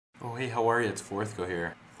Hey, how are you? It's Fourthco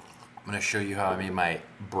here. I'm gonna show you how I made my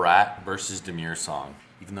Brat versus Demure song.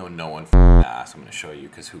 Even though no one asked, I'm gonna show you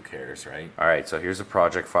because who cares, right? All right, so here's a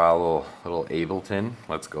project file, little Ableton.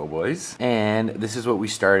 Let's go, boys. And this is what we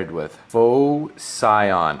started with. Faux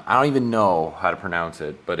Scion. I don't even know how to pronounce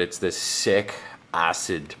it, but it's this sick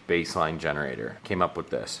acid bassline generator. Came up with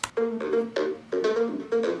this. All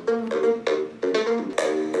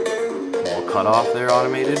cut off there,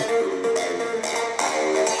 automated.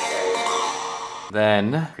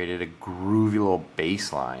 Then created a groovy little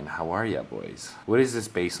bass line. How are ya, boys? What is this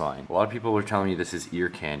bass line? A lot of people were telling me this is ear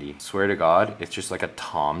candy. Swear to God, it's just like a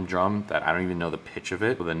tom drum that I don't even know the pitch of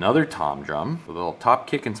it. With another tom drum, with a little top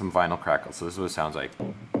kick and some vinyl crackle. So this is what it sounds like.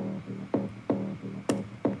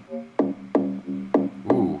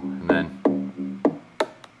 Ooh, and then.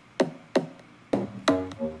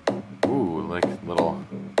 Ooh, like little.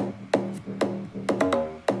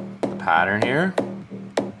 The pattern here.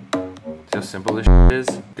 See how simple this shit is?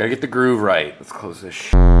 Gotta get the groove right. Let's close this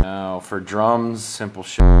shit. Now for drums, simple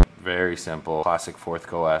shit. Very simple. Classic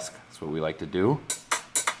Fourthco-esque. That's what we like to do.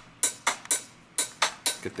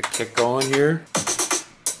 Get the kick going here.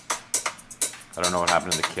 I don't know what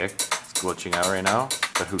happened to the kick. It's glitching out right now,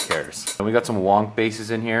 but who cares? Then we got some wonk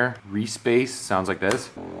basses in here. Re-space, sounds like this.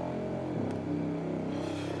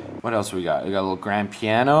 What else we got? We got a little grand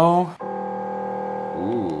piano.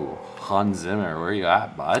 Ooh. Hans Zimmer, where you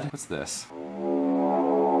at, bud? What's this?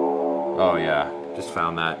 Oh yeah, just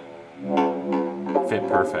found that. Fit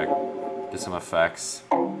perfect. Get some effects.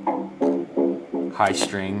 High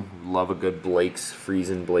string, love a good Blake's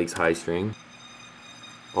high string.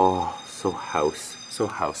 Oh, so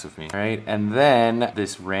house of me. All right, and then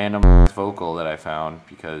this random vocal that I found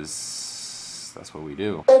because that's what we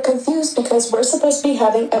do. They're confused because we're supposed to be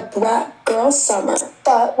having a brat girl summer,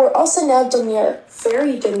 but we're also now demure,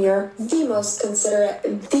 very demure, the most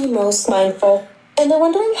considerate, the most mindful. And they're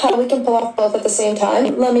wondering how we can pull off both at the same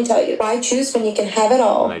time. Let me tell you, why choose when you can have it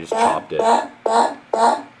all? And I just chopped it.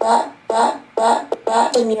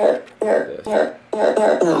 Demure,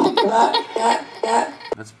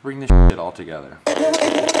 Let's bring this shit all together.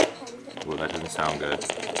 Well, that doesn't sound good.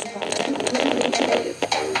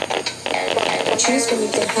 Choose when you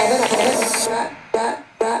can have it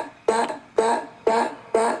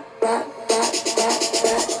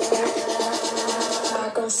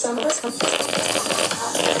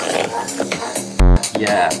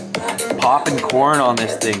Yeah, popping corn on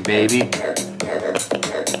this thing, baby.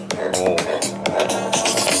 Oh.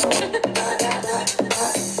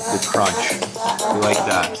 The crunch. We like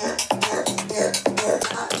that.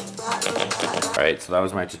 Alright, so that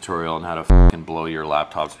was my tutorial on how to fucking blow your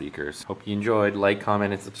laptop speakers. Hope you enjoyed. Like,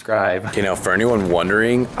 comment, and subscribe. Okay, now for anyone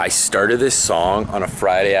wondering, I started this song on a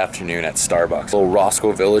Friday afternoon at Starbucks. A little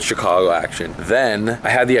Roscoe Village, Chicago action. Then I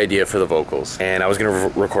had the idea for the vocals, and I was gonna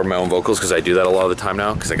record my own vocals because I do that a lot of the time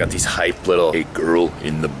now because I got these hype little, hey girl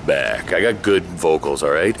in the back. I got good vocals,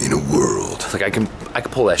 alright? In a world. Like I can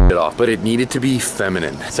pull that shit off, but it needed to be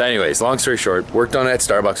feminine. So anyways, long story short, worked on it at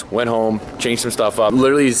Starbucks, went home, changed some stuff up,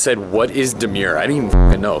 literally said, what is demure? I didn't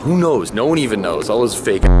even know. Who knows? No one even knows. All those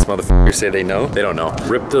fake ass motherfuckers say they know. They don't know.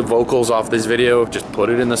 Ripped the vocals off this video, just put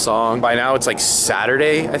it in the song. By now it's like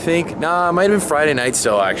Saturday, I think. Nah, it might have been Friday night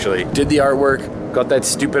still actually. Did the artwork, got that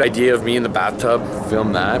stupid idea of me in the bathtub,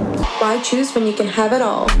 filmed that. Why choose when you can have it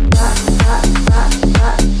all?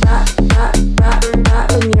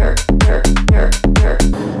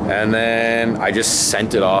 And then I just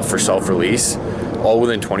sent it off for self-release, all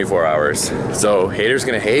within 24 hours. So haters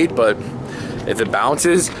gonna hate, but if it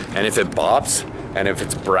bounces and if it bops and if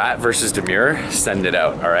it's Brat versus Demure, send it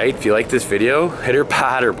out, all right? If you like this video, hit her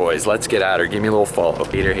patter, boys. Let's get at her. Give me a little follow.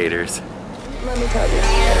 Haters. Let me tell you.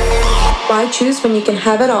 Why choose when you can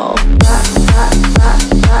have it all?